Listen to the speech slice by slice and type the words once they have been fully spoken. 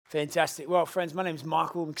Fantastic. Well, friends, my name is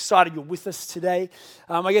Michael. I'm excited you're with us today.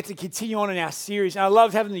 I get to continue on in our series. And I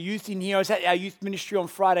loved having the youth in here. I was at our youth ministry on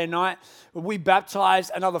Friday night where we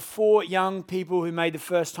baptized another 4 young people who made the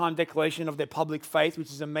first time declaration of their public faith,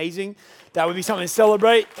 which is amazing. That would be something to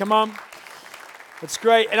celebrate. Come on. That's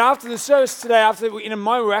great. And after the service today, in a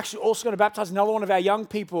moment, we're actually also going to baptize another one of our young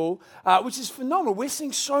people, which is phenomenal. We're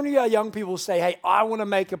seeing so many of our young people say, hey, I want to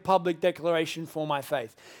make a public declaration for my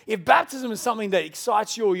faith. If baptism is something that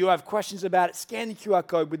excites you or you have questions about it, scan the QR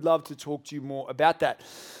code. We'd love to talk to you more about that.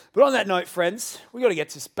 But on that note, friends, we've got to get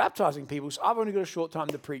to baptizing people, so I've only got a short time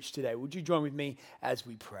to preach today. Would you join with me as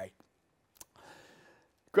we pray?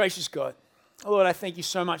 Gracious God, Lord, I thank you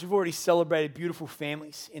so much. We've already celebrated beautiful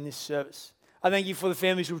families in this service. I thank you for the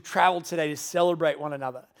families who have traveled today to celebrate one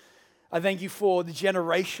another. I thank you for the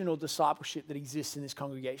generational discipleship that exists in this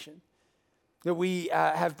congregation. That we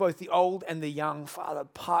have both the old and the young, Father,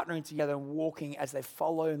 partnering together and walking as they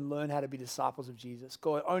follow and learn how to be disciples of Jesus.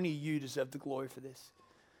 God, only you deserve the glory for this.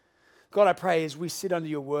 God, I pray as we sit under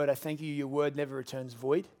your word, I thank you your word never returns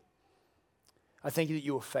void. I thank you that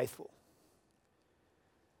you are faithful.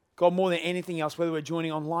 God, more than anything else, whether we're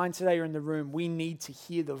joining online today or in the room, we need to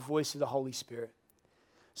hear the voice of the Holy Spirit.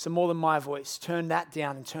 So more than my voice, turn that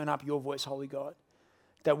down and turn up your voice, Holy God,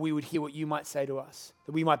 that we would hear what you might say to us,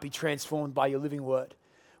 that we might be transformed by your living word.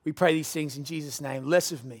 We pray these things in Jesus' name.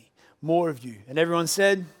 Less of me, more of you. And everyone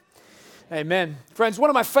said, amen. Friends,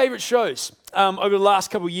 one of my favorite shows over the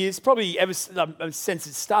last couple of years, probably ever since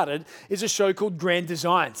it started, is a show called Grand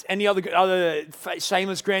Designs. Any other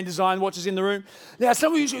shameless Grand Design watchers in the room? Now,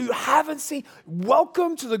 some of you who haven't seen,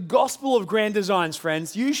 welcome to the gospel of Grand Designs,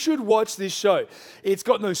 friends. You should watch this show. It's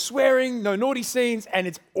got no swearing, no naughty scenes, and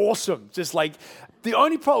it's awesome. Just like, the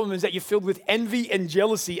only problem is that you're filled with envy and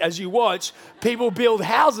jealousy as you watch people build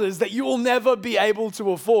houses that you will never be able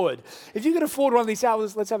to afford. If you can afford one of these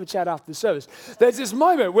houses, let's have a chat after the service. There's this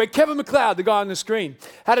moment where Kevin McLeod, the guy on the screen,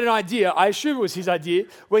 had an idea, I assume it was his idea,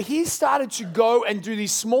 where he started to go and do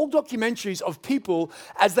these small documentaries of people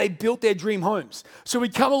as they built their dream homes. So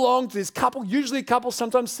we'd come along to this couple, usually a couple,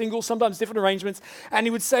 sometimes single, sometimes different arrangements, and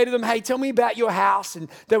he would say to them, hey, tell me about your house, and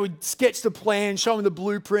they would sketch the plan, show them the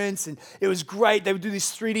blueprints, and it was great. They would do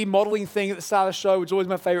this 3D modeling thing at the start of the show, which is always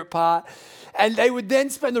my favorite part. And they would then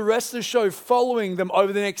spend the rest of the show following them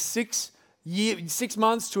over the next 6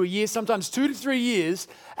 months to a year, sometimes 2 to 3 years,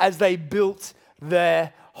 as they built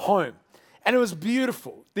their home. And it was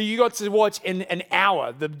beautiful. You got to watch in an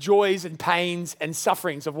hour the joys and pains and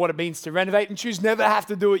sufferings of what it means to renovate and choose never have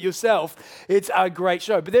to do it yourself. It's a great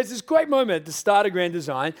show. But there's this great moment at the start of Grand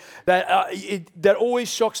Design that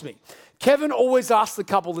always shocks me. Kevin always asks the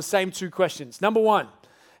couple the same 2 questions. Number 1,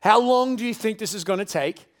 how long do you think this is going to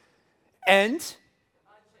take? And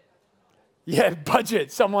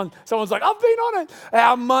budget. Someone's like, I've been on it.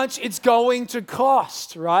 How much it's going to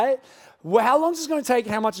cost, right? Well, how long is it going to take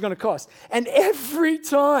and how much it's going to cost? And every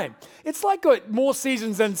time, it's like got more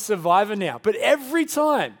seasons than Survivor now, but every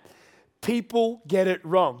time, people get it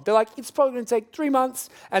wrong. They're like, it's probably going to take 3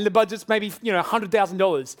 months and the budget's maybe,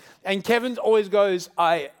 $100,000. And Kevin always goes,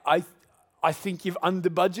 I think you've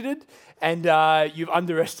under-budgeted and you've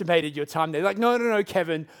underestimated your time. They're like, no,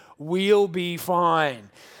 Kevin, we'll be fine.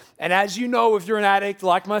 And as you know, if you're an addict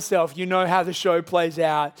like myself, you know how the show plays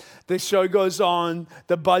out. The show goes on,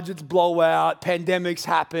 the budgets blow out, pandemics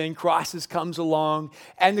happen, crisis comes along,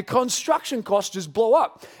 and the construction costs just blow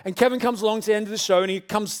up. And Kevin comes along to the end of the show, and he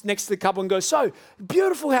comes next to the couple and goes, so,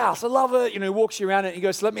 beautiful house, I love it. He walks you around it, and he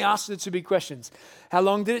goes, so let me ask you the 2 big questions. How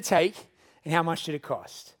long did it take, and how much did it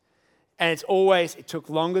cost? And it's always, it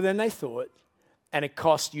took longer than they thought, and it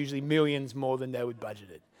cost usually millions more than they would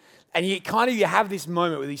budgeted. And you have this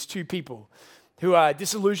moment with these 2 people who are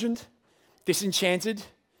disillusioned, disenchanted,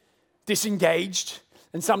 disengaged,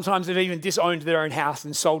 and sometimes they've even disowned their own house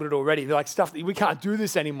and sold it already. They're like, we can't do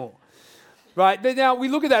this anymore. Right? But now we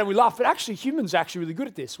look at that and we laugh, but actually humans are actually really good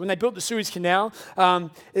at this. When they built the Suez Canal,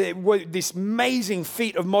 this amazing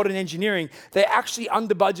feat of modern engineering, they actually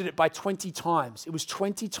under-budgeted it by 20 times. It was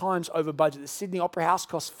 20 times over budget. The Sydney Opera House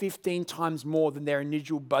cost 15 times more than their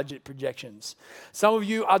initial budget projections. Some of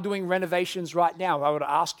you are doing renovations right now. If I were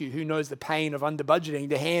to ask you who knows the pain of under-budgeting,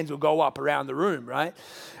 the hands will go up around the room, right?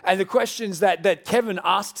 And the questions that Kevin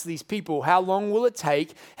asks these people, how long will it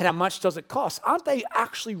take and how much does it cost? Aren't they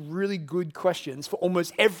actually really good questions for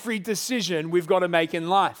almost every decision we've got to make in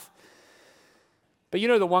life? But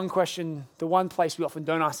the one question, the one place we often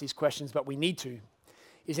don't ask these questions, but we need to,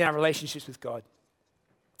 is in our relationships with God.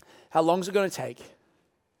 How long is it going to take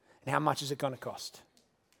and how much is it going to cost?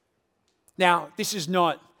 Now, this is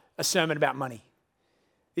not a sermon about money.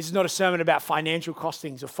 This is not a sermon about financial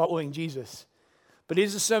costings or following Jesus. But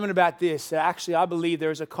here's a sermon about this, that actually I believe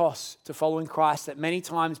there is a cost to following Christ that many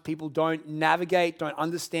times people don't navigate, don't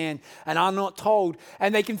understand, and are not told.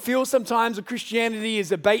 And they can feel sometimes that Christianity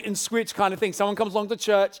is a bait and switch kind of thing. Someone comes along to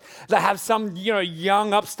church, they have some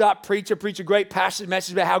young upstart preach a great passionate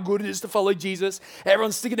message about how good it is to follow Jesus.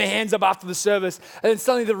 Everyone's sticking their hands up after the service. And then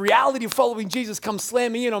suddenly the reality of following Jesus comes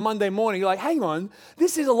slamming in on Monday morning. You're like, hang on,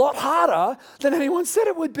 this is a lot harder than anyone said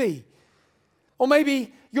it would be. Or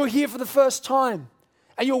maybe you're here for the first time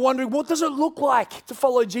and you're wondering, what does it look like to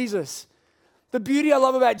follow Jesus? The beauty I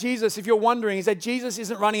love about Jesus, if you're wondering, is that Jesus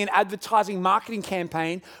isn't running an advertising marketing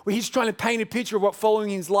campaign where he's trying to paint a picture of what following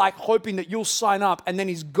him is like, hoping that you'll sign up and then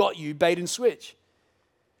he's got you, bait and switch.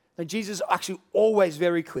 Now, Jesus is actually always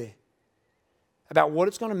very clear about what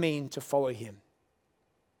it's going to mean to follow him.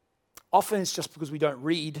 Often it's just because we don't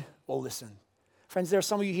read or listen. Friends, there are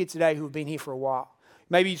some of you here today who have been here for a while.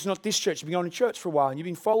 Maybe it's not this church, you've been going to church for a while and you've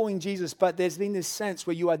been following Jesus, but there's been this sense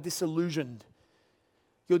where you are disillusioned,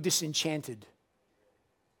 you're disenchanted,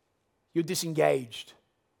 you're disengaged.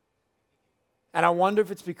 And I wonder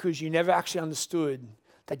if it's because you never actually understood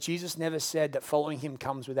that Jesus never said that following him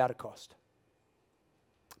comes without a cost.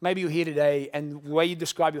 Maybe you're here today and the way you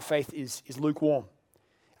describe your faith is lukewarm,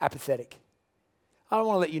 apathetic. I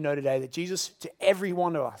want to let you know today that Jesus, to every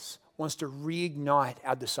one of us, wants to reignite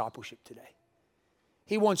our discipleship today.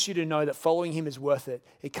 He wants you to know that following him is worth it.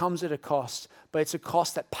 It comes at a cost, but it's a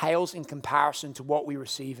cost that pales in comparison to what we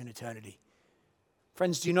receive in eternity.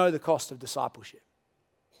 Friends, do you know the cost of discipleship?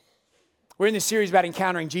 We're in this series about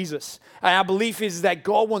encountering Jesus. And our belief is that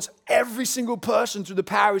God wants every single person through the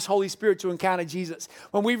power of his Holy Spirit to encounter Jesus.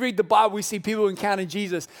 When we read the Bible, we see people encounter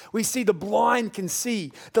Jesus. We see the blind can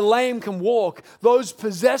see, the lame can walk, those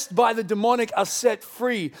possessed by the demonic are set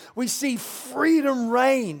free. We see freedom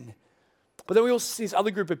reign. But then we also see this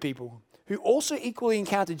other group of people who also equally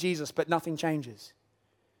encounter Jesus, but nothing changes.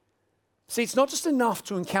 See, it's not just enough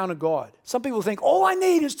to encounter God. Some people think, all I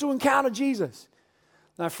need is to encounter Jesus.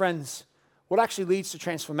 No, friends, what actually leads to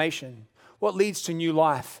transformation, what leads to new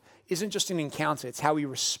life, isn't just an encounter, it's how we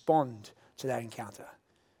respond to that encounter.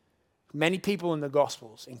 Many people in the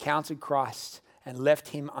Gospels encountered Christ and left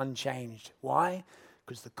him unchanged. Why?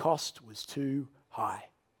 Because the cost was too high.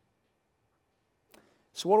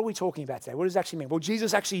 So what are we talking about today? What does it actually mean? Well,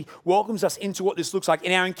 Jesus actually welcomes us into what this looks like.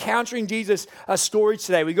 In our Encountering Jesus story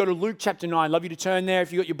today, we go to Luke chapter 9. I'd love you to turn there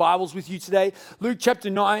if you've got your Bibles with you today. Luke chapter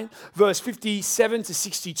 9, verse 57 to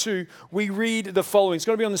 62, we read the following. It's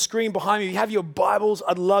going to be on the screen behind me. If you have your Bibles,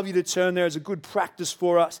 I'd love you to turn there as a good practice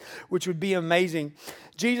for us, which would be amazing.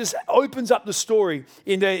 Jesus opens up the story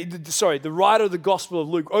the writer of the Gospel of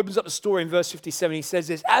Luke opens up the story in verse 57. He says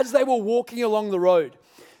this, as they were walking along the road,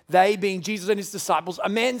 they being Jesus and his disciples, a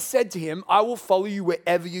man said to him, I will follow you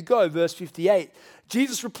wherever you go. Verse 58.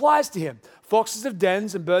 Jesus replies to him, foxes have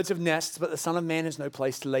dens and birds have nests, but the Son of Man has no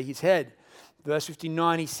place to lay his head. Verse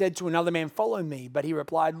 59, he said to another man, follow me. But he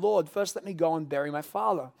replied, Lord, first let me go and bury my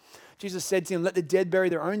father. Jesus said to him, let the dead bury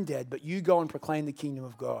their own dead, but you go and proclaim the kingdom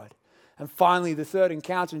of God. And finally, the third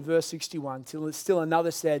encounter in verse 61, till still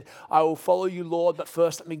another said, I will follow you, Lord, but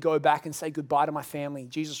first let me go back and say goodbye to my family.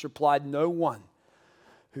 Jesus replied, no one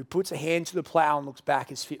who puts a hand to the plow and looks back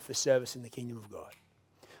is fit for service in the kingdom of God.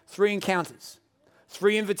 3 encounters,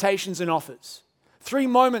 3 invitations and offers, 3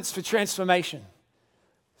 moments for transformation,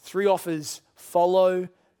 3 offers, follow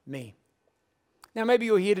me. Now, maybe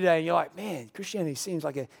you're here today and you're like, man, Christianity seems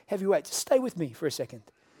like a heavy weight. Just stay with me for a second.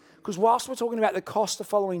 Because whilst we're talking about the cost of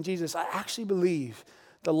following Jesus, I actually believe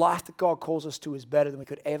the life that God calls us to is better than we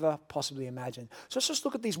could ever possibly imagine. So let's just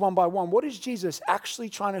look at these one by one. What is Jesus actually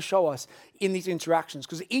trying to show us in these interactions?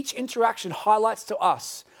 Because each interaction highlights to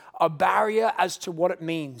us a barrier as to what it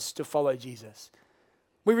means to follow Jesus.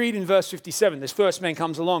 We read in verse 57, this first man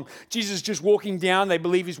comes along. Jesus is just walking down. They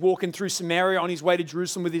believe he's walking through Samaria on his way to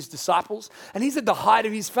Jerusalem with his disciples. And he's at the height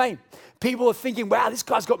of his fame. People are thinking, wow, this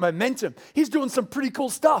guy's got momentum. He's doing some pretty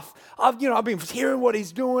cool stuff. I've been hearing what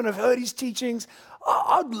he's doing. I've heard his teachings.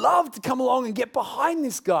 I'd love to come along and get behind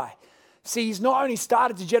this guy. See, he's not only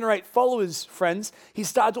started to generate followers, friends, he's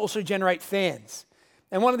started to also generate fans.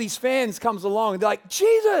 And one of these fans comes along and they're like,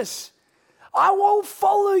 Jesus, I will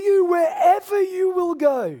follow you wherever you will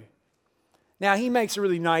go. Now, he makes a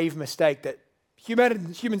really naive mistake that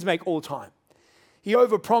humans make all the time. He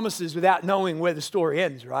overpromises without knowing where the story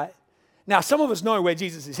ends, right? Now, some of us know where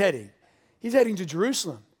Jesus is heading. He's heading to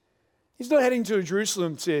Jerusalem. He's not heading to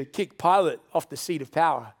Jerusalem to kick Pilate off the seat of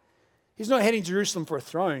power. He's not heading to Jerusalem for a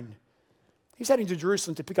throne. He's heading to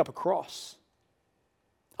Jerusalem to pick up a cross.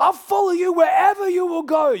 I'll follow you wherever you will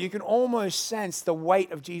go. You can almost sense the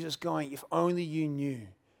weight of Jesus going, if only you knew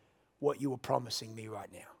what you were promising me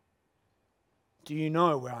right now. Do you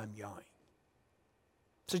know where I'm going?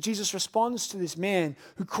 So Jesus responds to this man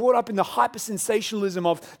who caught up in the hyper-sensationalism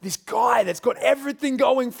of this guy that's got everything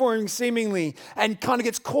going for him seemingly and kind of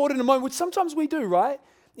gets caught in a moment, which sometimes we do, right?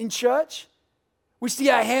 In church. We see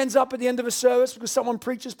our hands up at the end of a service because someone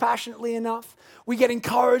preaches passionately enough. We get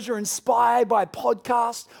encouraged or inspired by a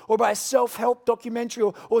podcast or by a self-help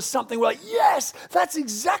documentary or something. We're like, yes, that's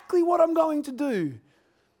exactly what I'm going to do.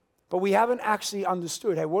 But we haven't actually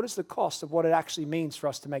understood, hey, what is the cost of what it actually means for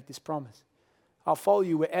us to make this promise? I'll follow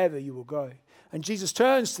you wherever you will go. And Jesus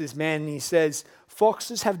turns to this man and he says,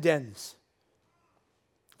 foxes have dens.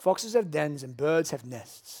 Foxes have dens and birds have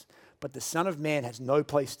nests, but the Son of Man has no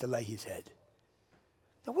place to lay his head.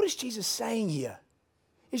 Now, what is Jesus saying here?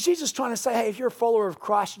 Is Jesus trying to say, hey, if you're a follower of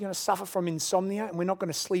Christ, you're going to suffer from insomnia and we're not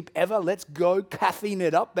going to sleep ever? Let's go caffeine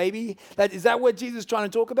it up, baby. Is that what Jesus is trying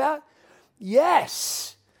to talk about?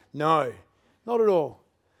 Yes. No, not at all.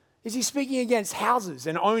 Is he speaking against houses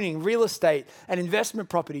and owning real estate and investment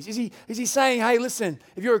properties? Is he saying, hey, listen,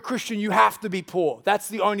 if you're a Christian, you have to be poor. That's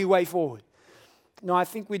the only way forward. No, I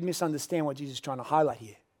think we'd misunderstand what Jesus is trying to highlight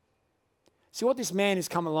here. See, what this man has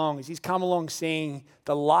come along is he's come along seeing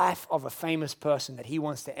the life of a famous person that he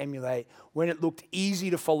wants to emulate. When it looked easy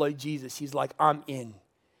to follow Jesus, he's like, I'm in.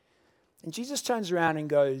 And Jesus turns around and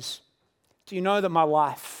goes, do you know that my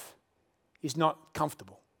life is not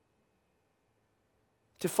comfortable?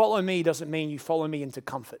 To follow me doesn't mean you follow me into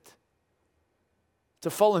comfort.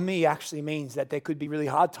 To follow me actually means that there could be really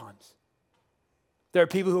hard times. There are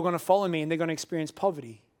people who are going to follow me and they're going to experience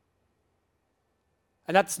poverty.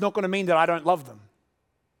 And that's not going to mean that I don't love them.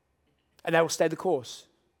 And they will stay the course.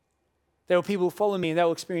 There are people who follow me and they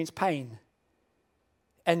will experience pain.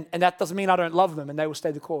 And that doesn't mean I don't love them and they will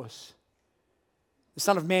stay the course. The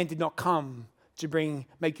Son of Man did not come to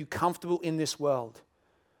make you comfortable in this world,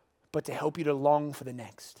 but to help you to long for the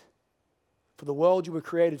next. For the world you were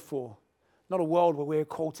created for. Not a world where we're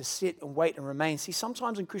called to sit and wait and remain. See,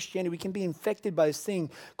 sometimes in Christianity we can be infected by this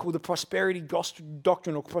thing called the prosperity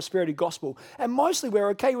doctrine or prosperity gospel. And mostly we're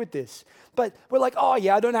okay with this. But we're like, oh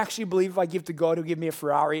yeah, I don't actually believe if I give to God, he'll give me a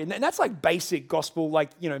Ferrari. And that's like basic gospel, like,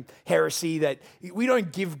 heresy that we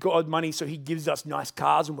don't give God money so he gives us nice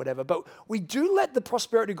cars and whatever. But we do let the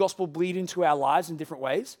prosperity gospel bleed into our lives in different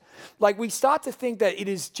ways. Like we start to think that it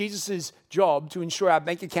is Jesus' job to ensure our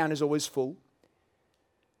bank account is always full,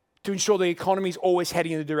 to ensure the economy is always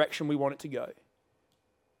heading in the direction we want it to go.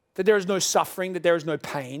 That there is no suffering, that there is no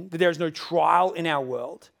pain, that there is no trial in our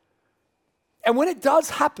world. And when it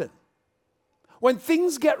does happen, when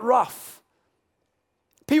things get rough,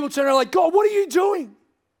 people turn around like, God, what are you doing?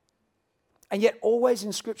 And yet always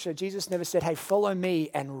in Scripture, Jesus never said, hey, follow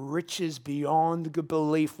me and riches beyond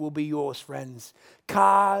belief will be yours, friends.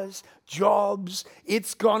 Cars, jobs,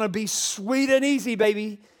 it's gonna be sweet and easy,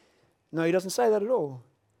 baby. No, he doesn't say that at all.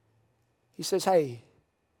 He says, hey,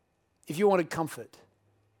 if you wanted comfort,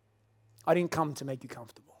 I didn't come to make you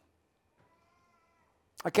comfortable.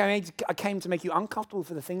 I came to make you uncomfortable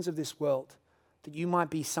for the things of this world, that you might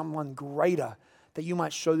be someone greater, that you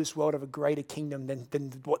might show this world of a greater kingdom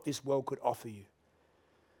than what this world could offer you.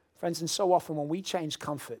 Friends, and so often when we chase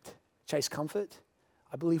comfort,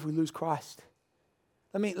 I believe we lose Christ.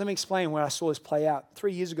 Let me explain where I saw this play out.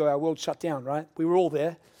 3 years ago, our world shut down, right? We were all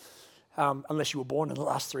there. Unless you were born in the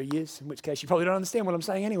last 3 years, in which case you probably don't understand what I'm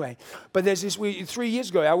saying anyway. But there's this, 3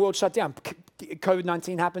 years ago, our world shut down.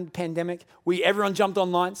 COVID-19 happened, pandemic. Everyone jumped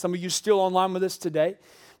online. Some of you still online with us today.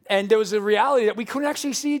 And there was a reality that we couldn't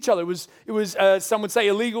actually see each other. It was some would say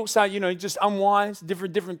illegal, so, just unwise.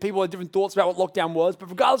 Different people had different thoughts about what lockdown was. But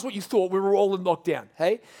regardless of what you thought, we were all in lockdown,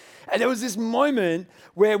 hey? And there was this moment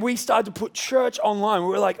where we started to put church online. We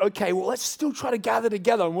were like, okay, well, let's still try to gather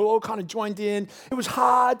together. And we all kind of joined in. It was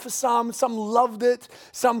hard for some loved it,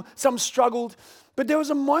 some struggled. But there was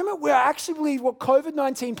a moment where I actually believe what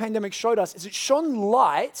COVID-19 pandemic showed us is it shone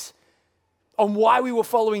light on why we were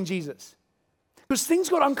following Jesus. Because things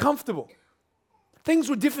got uncomfortable. Things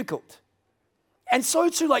were difficult. And so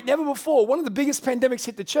too, like never before, one of the biggest pandemics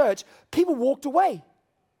hit the church, people walked away.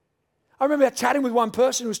 I remember chatting with one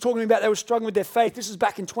person who was talking about they were struggling with their faith. This was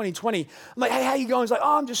back in 2020. I'm like, hey, how you going? He's like,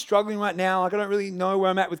 oh, I'm just struggling right now. Like, I don't really know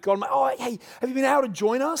where I'm at with God. I'm like, oh, hey, have you been able to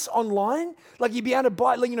join us online? Like, you'd be able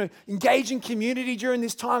to engage in community during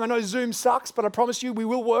this time. I know Zoom sucks, but I promise you we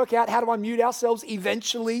will work out how to unmute ourselves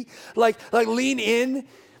eventually. Like lean in.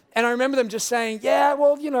 And I remember them just saying, yeah,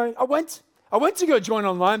 well, I went to go join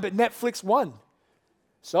online, but Netflix won.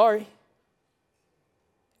 Sorry.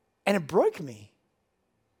 And it broke me.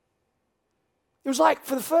 It was like,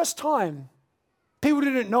 for the first time, people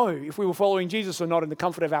didn't know if we were following Jesus or not in the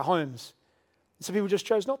comfort of our homes. And so people just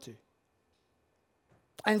chose not to.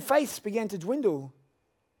 And faiths began to dwindle.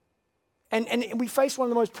 And we faced one of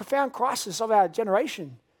the most profound crises of our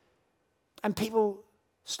generation. And people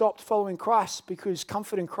stopped following Christ because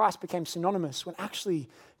comfort in Christ became synonymous, when actually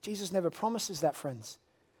Jesus never promises that, friends.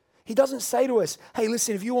 He doesn't say to us, hey,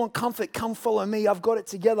 listen, if you want comfort, come follow me. I've got it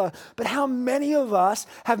together. But how many of us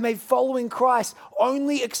have made following Christ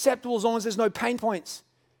only acceptable as long as there's no pain points?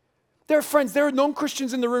 There are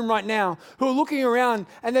non-Christians in the room right now who are looking around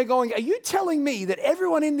and they're going, are you telling me that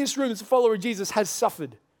everyone in this room that's a follower of Jesus has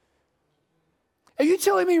suffered? Are you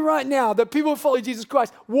telling me right now that people who follow Jesus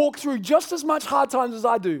Christ walk through just as much hard times as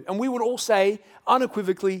I do? And we would all say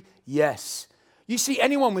unequivocally, yes. You see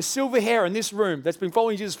anyone with silver hair in this room that's been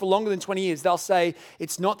following Jesus for longer than 20 years, they'll say,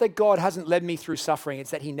 it's not that God hasn't led me through suffering,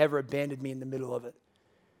 it's that he never abandoned me in the middle of it.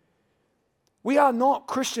 We are not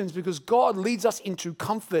Christians because God leads us into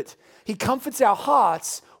comfort. He comforts our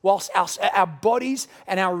hearts whilst our bodies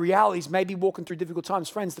and our realities may be walking through difficult times.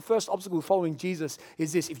 Friends, the first obstacle of following Jesus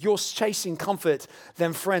is this. If you're chasing comfort,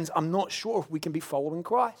 then friends, I'm not sure if we can be following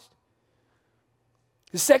Christ.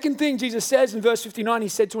 The second thing Jesus says in verse 59, he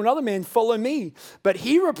said to another man, follow me. But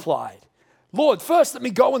he replied, Lord, first let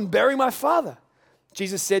me go and bury my father.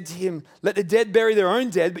 Jesus said to him, let the dead bury their own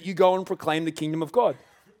dead, but you go and proclaim the kingdom of God.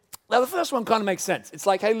 Now, the first one kind of makes sense. It's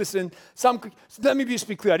like, hey, listen, let me just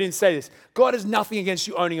be clear. I didn't say this. God has nothing against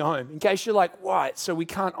you owning a home. In case you're like, what? So we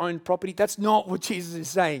can't own property? That's not what Jesus is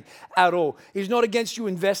saying at all. He's not against you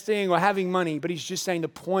investing or having money, but he's just saying the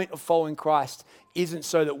point of following Christ isn't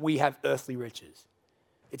so that we have earthly riches.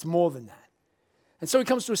 It's more than that. And so he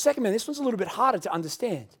comes to a second man. This one's a little bit harder to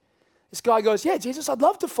understand. This guy goes, yeah, Jesus, I'd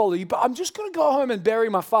love to follow you, but I'm just going to go home and bury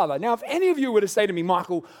my father. Now, if any of you were to say to me,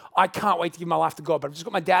 Michael, I can't wait to give my life to God, but I've just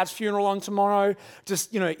got my dad's funeral on tomorrow.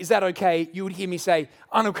 Just, is that okay? You would hear me say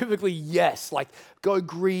unequivocally, yes. Like, go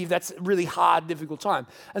grieve. That's a really hard, difficult time.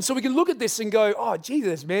 And so we can look at this and go, oh,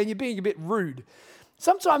 Jesus, man, you're being a bit rude.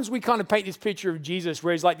 Sometimes we kind of paint this picture of Jesus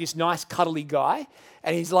where he's like this nice, cuddly guy.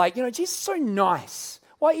 And he's like, Jesus is so nice.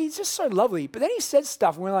 Why, he's just so lovely. But then he says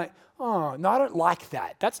stuff and we're like, oh, no, I don't like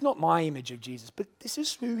that. That's not my image of Jesus, but this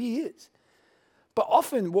is who he is. But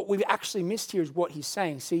often what we've actually missed here is what he's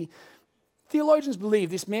saying. See, theologians believe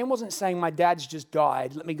this man wasn't saying, my dad's just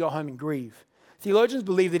died, let me go home and grieve. Theologians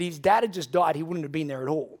believe that if his dad had just died, he wouldn't have been there at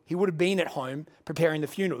all. He would have been at home preparing the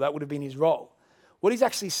funeral. That would have been his role. What he's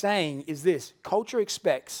actually saying is this: culture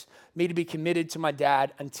expects me to be committed to my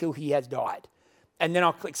dad until he has died. And then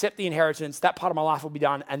I'll accept the inheritance, that part of my life will be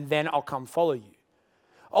done, and then I'll come follow you.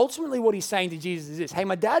 Ultimately, what he's saying to Jesus is this: hey,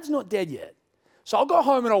 my dad's not dead yet. So I'll go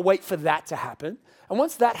home and I'll wait for that to happen. And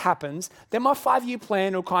once that happens, then my 5-year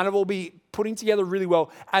plan will kind of all be putting together really well.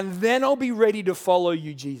 And then I'll be ready to follow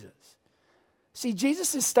you, Jesus. See,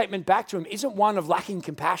 Jesus' statement back to him isn't one of lacking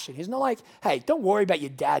compassion. He's not like, hey, don't worry about your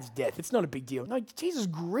dad's death. It's not a big deal. No, Jesus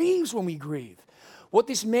grieves when we grieve. What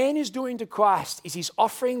this man is doing to Christ is he's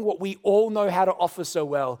offering what we all know how to offer so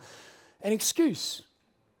well: an excuse.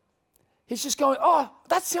 He's just going, oh,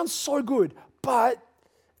 that sounds so good, but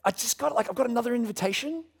I've got another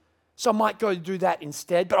invitation, so I might go do that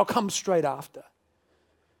instead, but I'll come straight after.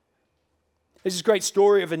 There's this great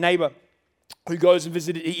story of a neighbor who goes and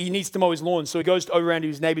visits. He needs to mow his lawn, so he goes over around to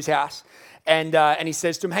his neighbor's house, and he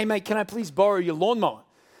says to him, hey, mate, can I please borrow your lawnmower?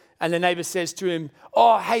 And the neighbor says to him,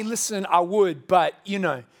 oh, hey, listen, I would, but,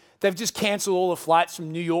 they've just canceled all the flights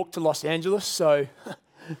from New York to Los Angeles, so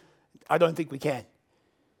I don't think we can.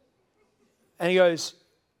 And he goes,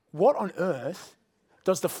 what on earth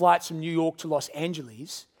does the flights from New York to Los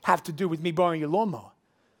Angeles have to do with me borrowing your lawnmower?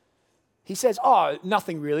 He says, oh,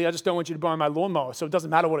 nothing really. I just don't want you to borrow my lawnmower, so it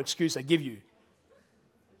doesn't matter what excuse I give you.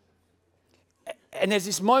 And there's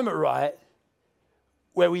this moment, right,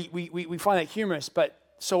 where we find that humorous, but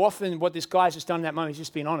so often what this guy's just done in that moment is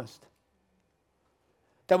just being honest.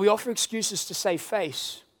 That we offer excuses to save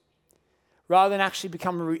face rather than actually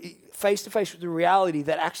become face-to-face with the reality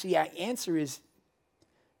that actually our answer is,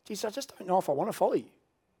 Jesus, I just don't know if I want to follow you.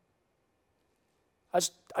 I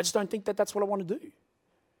just don't think that that's what I want to do.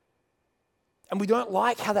 And we don't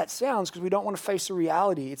like how that sounds because we don't want to face the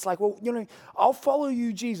reality. It's like, well, I'll follow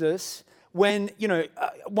you, Jesus, when,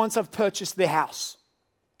 once I've purchased the house.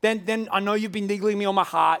 Then I know you've been niggling me on my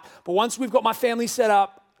heart, but once we've got my family set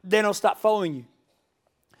up, then I'll start following you.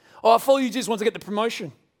 Or I'll follow you just once I get the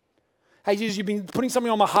promotion. Hey, Jesus, you've been putting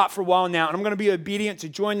something on my heart for a while now, and I'm going to be obedient to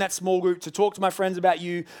join that small group, to talk to my friends about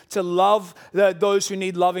you, to love those who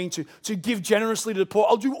need loving, to give generously to the poor.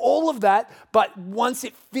 I'll do all of that, but once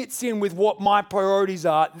it fits in with what my priorities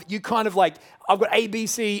are, you kind of like, I've got A, B,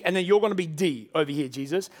 C, and then you're going to be D over here,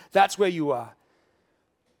 Jesus. That's where you are.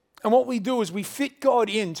 And what we do is we fit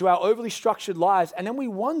God into our overly structured lives, and then we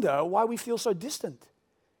wonder why we feel so distant.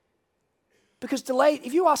 Because delayed,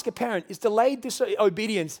 if you ask a parent, is delayed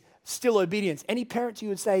disobedience still obedience? Any parent to you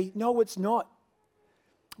would say, no, it's not.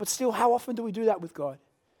 But still, how often do we do that with God?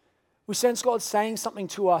 We sense God saying something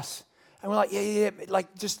to us, and we're like, yeah,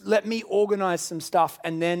 like just let me organize some stuff,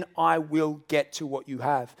 and then I will get to what you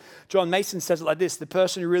have. John Mason says it like this: the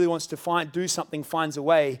person who really wants to do something finds a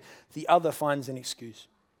way, the other finds an excuse.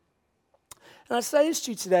 And I say this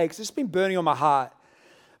to you today because it's been burning on my heart.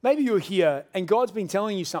 Maybe you're here and God's been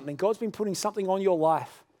telling you something. God's been putting something on your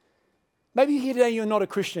life. Maybe you're here today and you're not a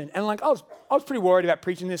Christian. And like, I was pretty worried about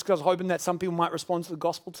preaching this because I was hoping that some people might respond to the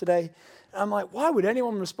gospel today. And I'm like, why would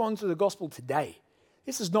anyone respond to the gospel today?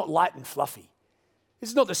 This is not light and fluffy. This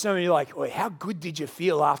is not the sermon you're like, how good did you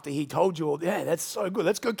feel after he told you all? Yeah, that's so good.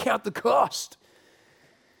 Let's go count the cost.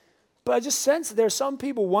 But I just sense that there are some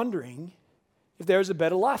people wondering if there is a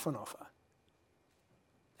better life on offer.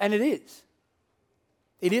 And it is.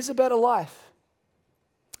 It is a better life.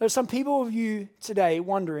 There are some people of you today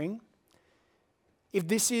wondering if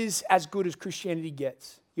this is as good as Christianity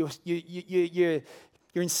gets. You're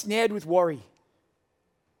ensnared with worry.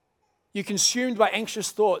 You're consumed by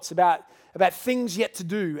anxious thoughts about things yet to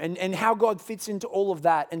do and how God fits into all of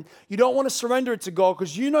that. And you don't want to surrender it to God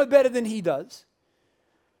because you know better than he does.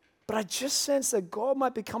 But I just sense that God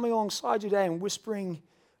might be coming alongside you today and whispering,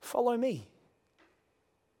 follow me.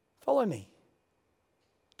 Follow me.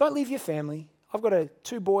 Don't leave your family. I've got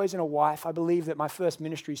 2 boys and a wife. I believe that my first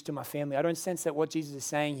ministry is to my family. I don't sense that what Jesus is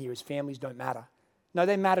saying here is families don't matter. No,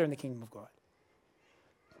 they matter in the kingdom of God.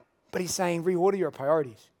 But he's saying reorder your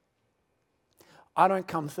priorities. I don't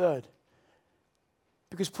come third.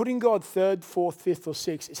 Because putting God third, fourth, fifth, or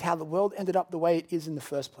sixth is how the world ended up the way it is in the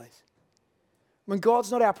first place. When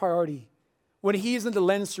God's not our priority, when he isn't the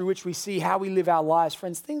lens through which we see how we live our lives,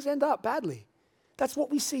 friends, things end up badly. That's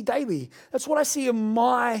what we see daily. That's what I see in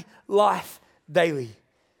my life daily.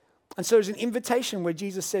 And so there's an invitation where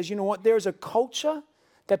Jesus says, you know what? There is a culture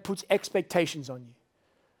that puts expectations on you.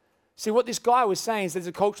 See, what this guy was saying is there's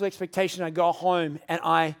a cultural expectation. I go home and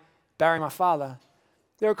I bury my father.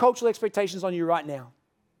 There are cultural expectations on you right now.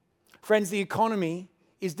 Friends, the economy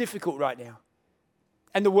is difficult right now.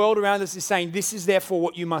 And the world around us is saying, this is therefore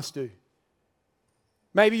what you must do.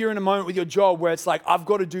 Maybe you're in a moment with your job where it's like, I've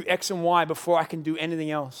got to do X and Y before I can do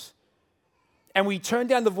anything else. And we turn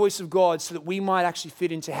down the voice of God so that we might actually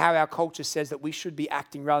fit into how our culture says that we should be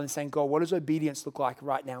acting rather than saying, God, what does obedience look like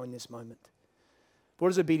right now in this moment? What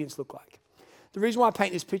does obedience look like? The reason why I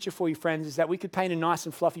paint this picture for you, friends, is that we could paint a nice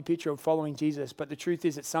and fluffy picture of following Jesus, but the truth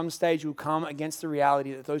is at some stage you'll come against the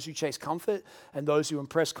reality that those who chase comfort and those who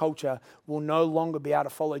impress culture will no longer be able to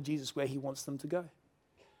follow Jesus where he wants them to go.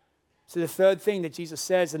 So the third thing that Jesus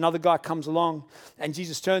says, another guy comes along and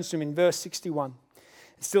Jesus turns to him in verse 61.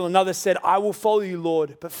 And still another said, I will follow you,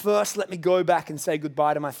 Lord, but first let me go back and say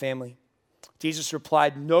goodbye to my family. Jesus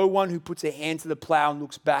replied, no one who puts a hand to the plow and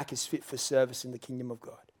looks back is fit for service in the kingdom of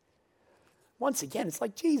God. Once again, it's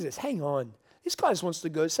like, Jesus, hang on. This guy just wants to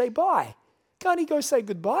go say bye. Can't he go say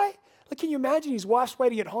goodbye? Like, can you imagine his wife's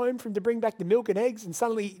waiting at home for him to bring back the milk and eggs and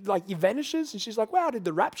suddenly, like, he vanishes and she's like, wow, did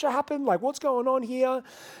the rapture happen? Like, what's going on here?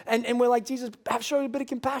 And we're like, Jesus, show a bit of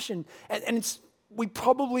compassion. And we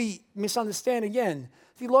probably misunderstand again.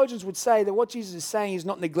 Theologians would say that what Jesus is saying is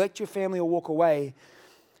not neglect your family or walk away.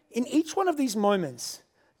 In each one of these moments,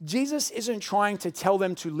 Jesus isn't trying to tell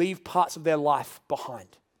them to leave parts of their life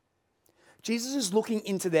behind. Jesus is looking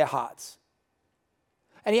into their hearts.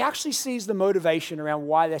 And he actually sees the motivation around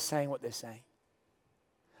why they're saying what they're saying.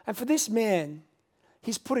 And for this man,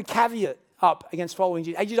 he's put a caveat up against following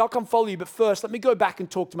Jesus. Hey, Jesus, I'll come follow you, but first, let me go back and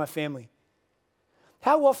talk to my family.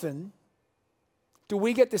 How often do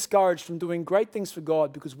we get discouraged from doing great things for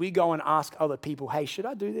God because we go and ask other people, hey, should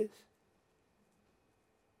I do this?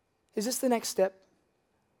 Is this the next step?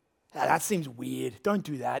 That seems weird. Don't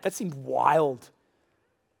do that. That seems wild.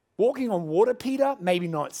 Walking on water, Peter? Maybe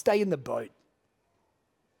not. Stay in the boat.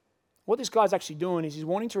 What this guy's actually doing is he's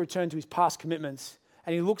wanting to return to his past commitments,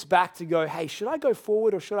 and he looks back to go, hey, should I go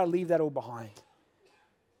forward or should I leave that all behind?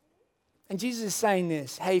 And Jesus is saying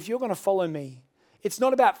this, hey, if you're going to follow me, it's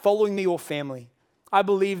not about following me or family. I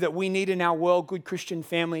believe that we need in our world good Christian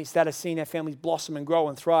families that are seeing their families blossom and grow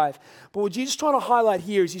and thrive. But what Jesus is trying to highlight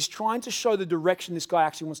here is he's trying to show the direction this guy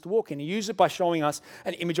actually wants to walk in. He used it by showing us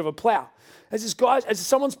an image of a plow. As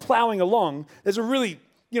someone's plowing along, there's a really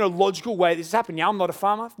logical way this is happening. Now, I'm not a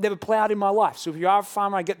farmer. I've never plowed in my life. So if you are a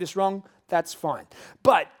farmer, I get this wrong, that's fine.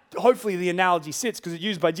 But hopefully the analogy sits because it's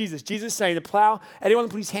used by Jesus. Jesus is saying the plow, anyone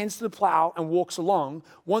that puts his hands to the plow and walks along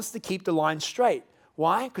wants to keep the line straight.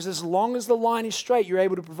 Why? Because as long as the line is straight, you're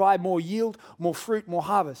able to provide more yield, more fruit, more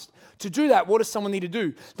harvest. To do that, what does someone need to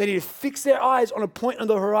do? They need to fix their eyes on a point on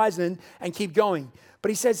the horizon and keep going. But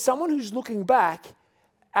he says someone who's looking back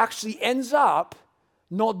actually ends up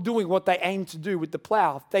not doing what they aim to do with the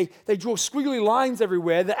plow. They draw squiggly lines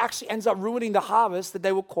everywhere that actually ends up ruining the harvest that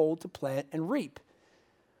they were called to plant and reap.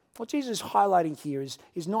 What Jesus is highlighting here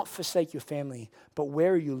is not forsake your family, but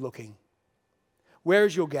where are you looking? Where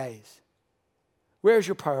is your gaze? Where is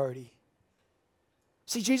your priority?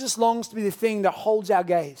 See, Jesus longs to be the thing that holds our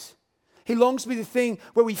gaze. He longs to be the thing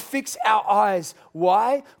where we fix our eyes.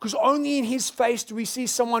 Why? Because only in his face do we see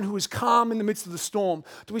someone who is calm in the midst of the storm.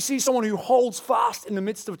 Do we see someone who holds fast in the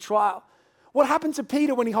midst of trial? What happened to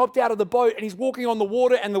Peter when he hopped out of the boat and he's walking on the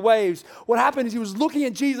water and the waves? What happened is he was looking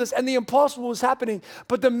at Jesus and the impossible was happening.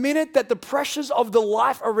 But the minute that the pressures of the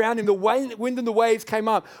life around him, the wind and the waves came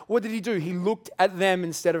up, what did he do? He looked at them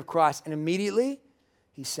instead of Christ, and immediately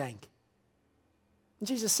he sank. And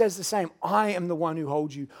Jesus says the same. I am the one who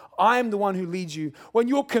holds you. I am the one who leads you. When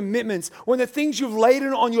your commitments, when the things you've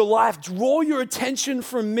laden on your life draw your attention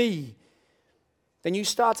from me, then you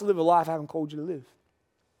start to live a life I haven't called you to live.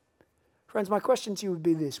 Friends, my question to you would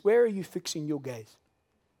be this. Where are you fixing your gaze?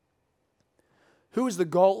 Who is the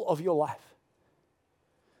goal of your life?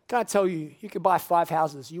 Can I tell you, you could buy 5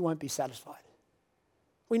 houses, you won't be satisfied.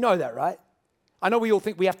 We know that, right? I know we all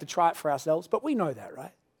think we have to try it for ourselves, but we know that,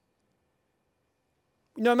 right?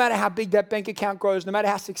 No matter how big that bank account grows, no matter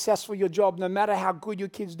how successful your job, no matter how good your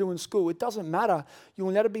kids do in school, it doesn't matter. You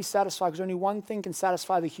will never be satisfied because only one thing can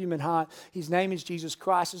satisfy the human heart. His name is Jesus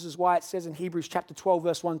Christ. This is why it says in Hebrews chapter 12,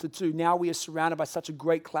 verse 1-2, now we are surrounded by such a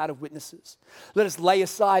great cloud of witnesses. Let us lay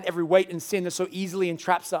aside every weight and sin that so easily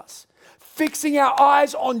entraps us. Fixing our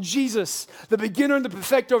eyes on Jesus, the beginner and the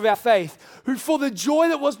perfecter of our faith, who for the joy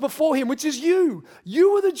that was before him, which is you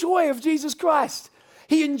were the joy of Jesus Christ.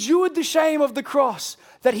 He endured the shame of the cross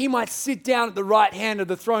that he might sit down at the right hand of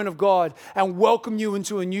the throne of God and welcome you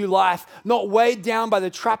into a new life, not weighed down by the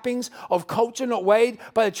trappings of culture, not weighed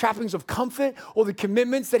by the trappings of comfort or the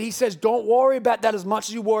commitments that he says, don't worry about that as much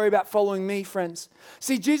as you worry about following me, friends.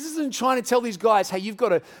 See, Jesus isn't trying to tell these guys, hey,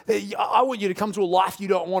 I want you to come to a life you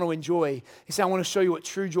don't want to enjoy. He's saying, I want to show you what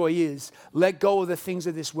true joy is. Let go of the things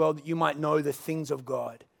of this world that you might know the things of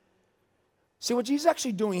God. See, what Jesus is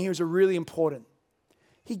actually doing here is really important.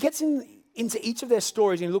 He gets into each of their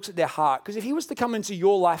stories and he looks at their heart. Because if he was to come into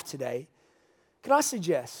your life today, can I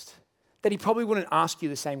suggest that he probably wouldn't ask you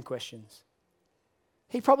the same questions?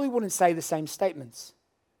 He probably wouldn't say the same statements.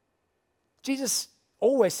 Jesus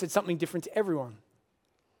always said something different to everyone.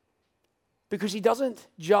 Because he doesn't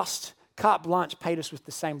just carte blanche paint us with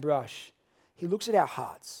the same brush. He looks at our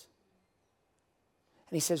hearts.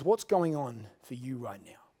 And he says, what's going on for you right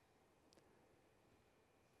now?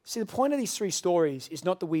 See, the point of these 3 stories is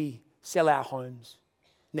not that we sell our homes,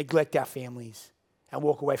 neglect our families, and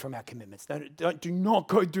walk away from our commitments. Do not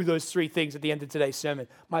go do those 3 things at the end of today's sermon.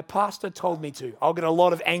 My pastor told me to. I'll get a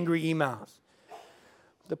lot of angry emails.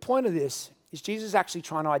 The point of this is Jesus is actually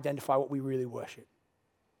trying to identify what we really worship.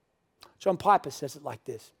 John Piper says it like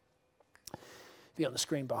this. Be on the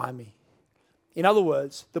screen behind me. In other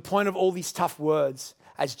words, the point of all these tough words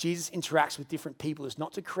as Jesus interacts with different people is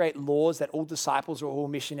not to create laws that all disciples or all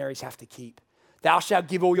missionaries have to keep. Thou shalt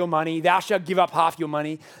give all your money. Thou shalt give up half your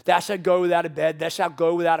money. Thou shalt go without a bed. Thou shalt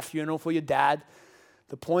go without a funeral for your dad.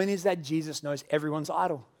 The point is that Jesus knows everyone's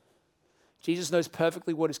idol. Jesus knows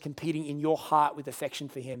perfectly what is competing in your heart with affection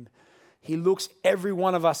for him. He looks every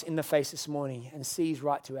one of us in the face this morning and sees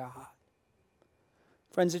right to our heart.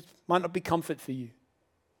 Friends, it might not be comfort for you.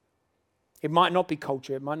 It might not be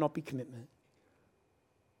culture. It might not be commitment.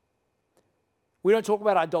 We don't talk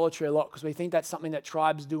about idolatry a lot because we think that's something that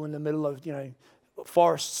tribes do in the middle of,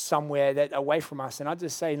 forests somewhere that away from us. And I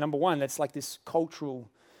just say, number one, that's like this cultural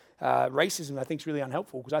racism I think is really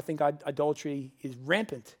unhelpful because I think idolatry is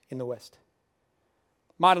rampant in the West.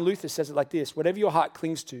 Martin Luther says it like this: whatever your heart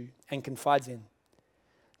clings to and confides in,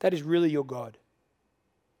 that is really your God.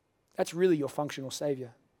 That's really your functional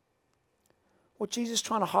Savior. What Jesus is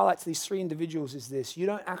trying to highlight to these 3 individuals is this: you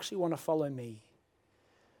don't actually want to follow me.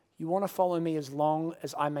 You want to follow me as long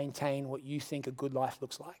as I maintain what you think a good life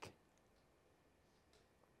looks like.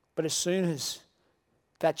 But as soon as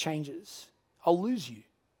that changes, I'll lose you.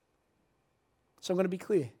 So I'm going to be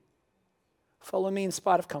clear. Follow me in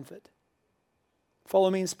spite of comfort.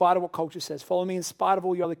 Follow me in spite of what culture says. Follow me in spite of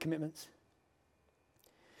all your other commitments.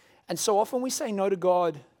 And so often we say no to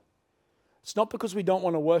God. It's not because we don't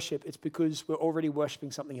want to worship. It's because we're already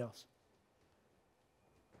worshiping something else.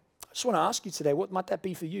 I just want to ask you today, what might that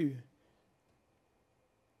be for you?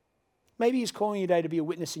 Maybe he's calling you today to be a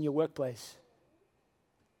witness in your workplace.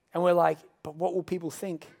 And we're like, but what will people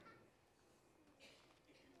think?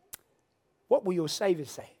 What will your Savior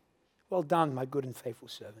say? Well done, my good and faithful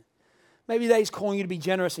servant. Maybe that He's calling you to be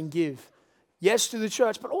generous and give. Yes to the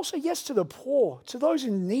church, but also yes to the poor, to those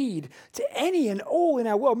in need, to any and all in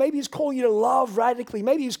our world. Maybe He's calling you to love radically.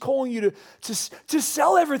 Maybe He's calling you to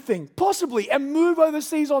sell everything, possibly, and move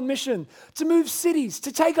overseas on mission, to move cities,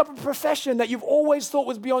 to take up a profession that you've always thought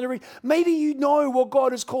was beyond your reach. Maybe you know what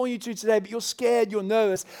God is calling you to today, but you're scared, you're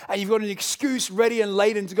nervous, and you've got an excuse ready and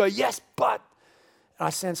laden to go, yes, but. And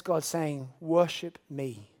I sense God saying, worship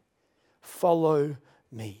me, follow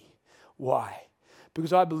me. Why?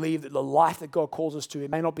 Because I believe that the life that God calls us to, it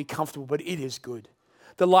may not be comfortable, but it is good.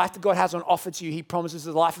 The life that God has on offer to you, He promises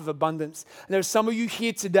a life of abundance. And there are some of you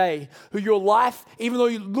here today who your life, even though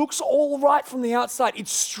it looks all right from the outside,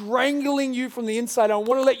 it's strangling you from the inside. I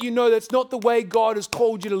want to let you know that's not the way God has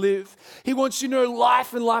called you to live. He wants you to know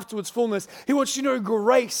life and life to its fullness. He wants you to know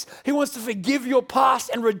grace. He wants to forgive your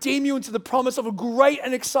past and redeem you into the promise of a great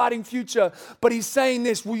and exciting future. But He's saying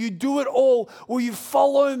this, will you do it all? Will you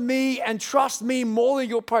follow me and trust me more than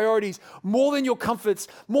your priorities, more than your comforts,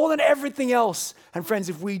 more than everything else? And friends,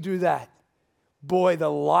 if we do that, boy, the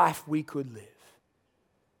life we could live.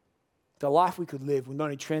 The life we could live would not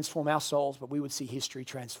only transform our souls, but we would see history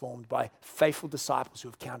transformed by faithful disciples who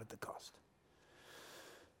have counted the cost.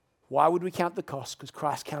 Why would we count the cost? Because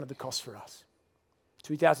Christ counted the cost for us.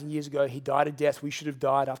 2,000 years ago, He died a death we should have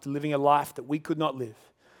died after living a life that we could not live.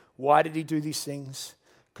 Why did He do these things?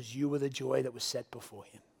 Because you were the joy that was set before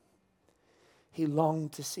Him. He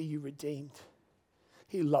longed to see you redeemed.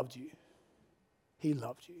 He loved you. He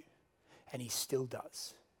loved you, and He still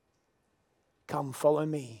does. Come, follow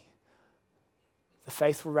me. The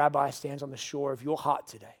faithful rabbi stands on the shore of your heart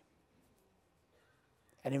today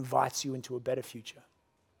and invites you into a better future.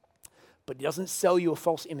 But He doesn't sell you a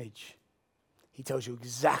false image. He tells you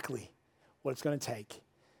exactly what it's going to take.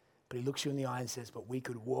 But He looks you in the eye and says, but we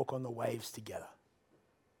could walk on the waves together.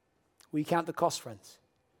 Will you count the cost, friends?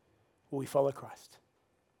 Will we follow Christ?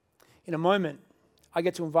 In a moment, I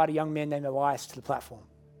get to invite a young man named Elias to the platform.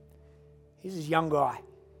 He's this young guy,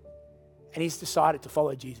 and he's decided to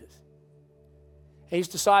follow Jesus. And he's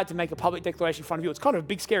decided to make a public declaration in front of you. It's kind of a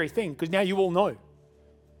big, scary thing, because now you all know.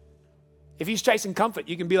 If he's chasing comfort,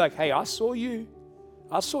 you can be like, hey, I saw you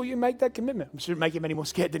make that commitment. I shouldn't make him any more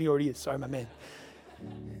scared than he already is. Sorry, my man.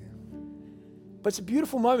 But it's a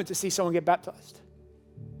beautiful moment to see someone get baptized,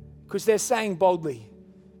 because they're saying boldly,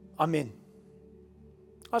 I'm in.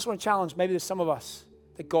 I just want to challenge, maybe there's some of us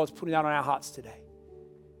that God's putting out on our hearts today.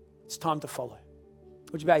 It's time to follow.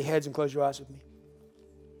 Would you bow your heads and close your eyes with me?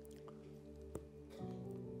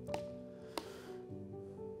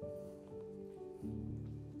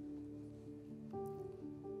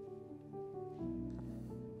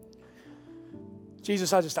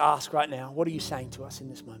 Jesus, I just ask right now, what are you saying to us in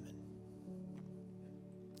this moment?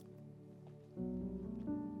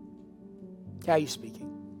 How are you speaking?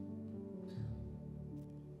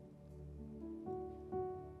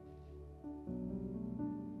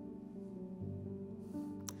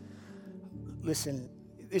 Listen,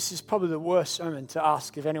 this is probably the worst sermon to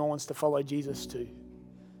ask if anyone wants to follow Jesus to.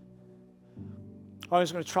 I'm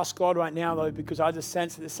just going to trust God right now, though, because I just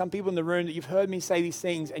sense that there's some people in the room that you've heard me say these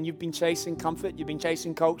things, and you've been chasing comfort, you've been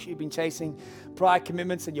chasing culture, you've been chasing prior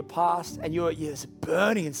commitments in your past, and there's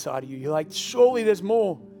burning inside of you. You're like, surely there's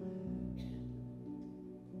more.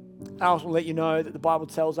 I also want to let you know that the Bible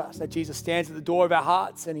tells us that Jesus stands at the door of our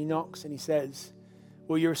hearts, and He knocks, and He says,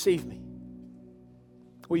 will you receive me?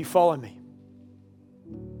 Will you follow me?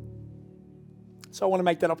 So I want to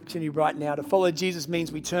make that opportunity right now. To follow Jesus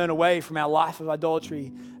means we turn away from our life of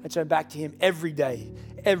idolatry and turn back to Him every day,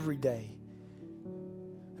 every day.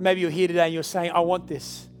 Maybe you're here today and you're saying, I want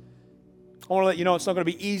this. I want to let you know it's not going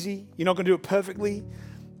to be easy. You're not going to do it perfectly.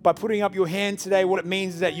 By putting up your hand today, what it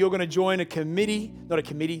means is that you're going to join a committee, not a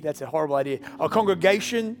committee, that's a horrible idea, a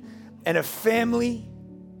congregation and a family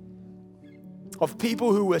of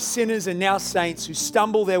people who were sinners and now saints who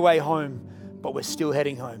stumble their way home, but we're still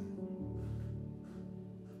heading home.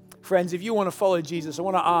 Friends, if you want to follow Jesus, I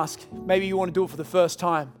want to ask, maybe you want to do it for the first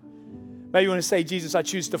time. Maybe you want to say, Jesus, I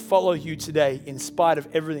choose to follow you today in spite of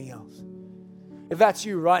everything else. If that's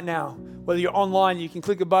you right now, whether you're online, you can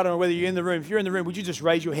click a button, or whether you're in the room. If you're in the room, would you just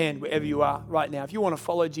raise your hand wherever you are right now? If you want to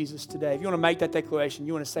follow Jesus today, if you want to make that declaration,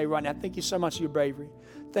 you want to say right now, thank you so much for your bravery.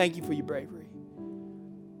 Thank you for your bravery.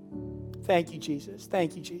 Thank you, Jesus.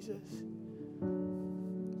 Thank you, Jesus.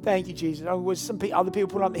 Thank you, Jesus. Oh, was some other people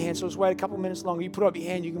put up their hands, so let's wait a couple of minutes longer. You put up your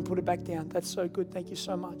hand, you can put it back down. That's so good. Thank you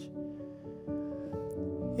so much.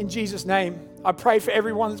 In Jesus' name, I pray for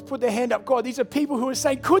everyone that's put their hand up. God, these are people who are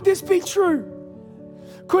saying, could this be true?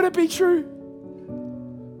 Could it be true?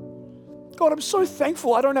 God, I'm so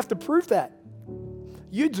thankful I don't have to prove that.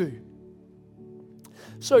 You do.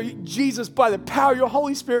 So Jesus, by the power of your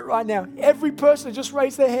Holy Spirit right now, every person that just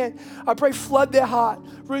raised their hand, I pray flood their heart,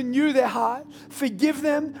 renew their heart, forgive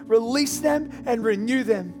them, release them, and renew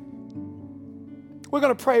them. We're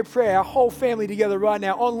going to pray a prayer, our whole family together right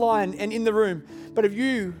now, online and in the room. But if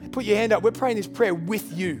you put your hand up, we're praying this prayer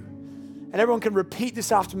with you. And everyone can repeat this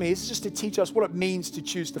after me. This is just to teach us what it means to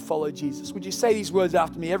choose to follow Jesus. Would you say these words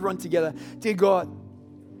after me, everyone together? Dear God,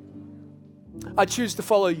 I choose to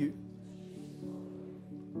follow you.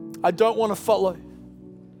 I don't want to follow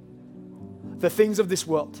the things of this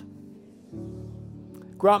world.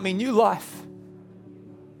 Grant me new life,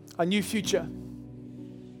 a new future.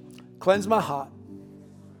 Cleanse my heart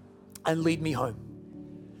and lead me home.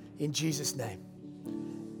 In Jesus' name,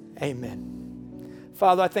 amen.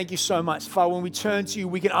 Father, I thank you so much. Father, when we turn to you,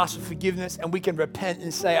 we can ask for forgiveness and we can repent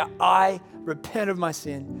and say, I repent of my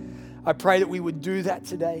sin. I pray that we would do that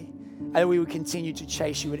today. And we would continue to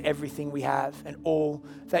chase you in everything we have, and all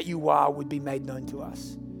that you are would be made known to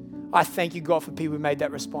us. I thank you, God, for people who made that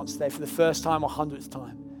response today for the first time or 100th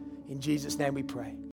time. In Jesus' name we pray.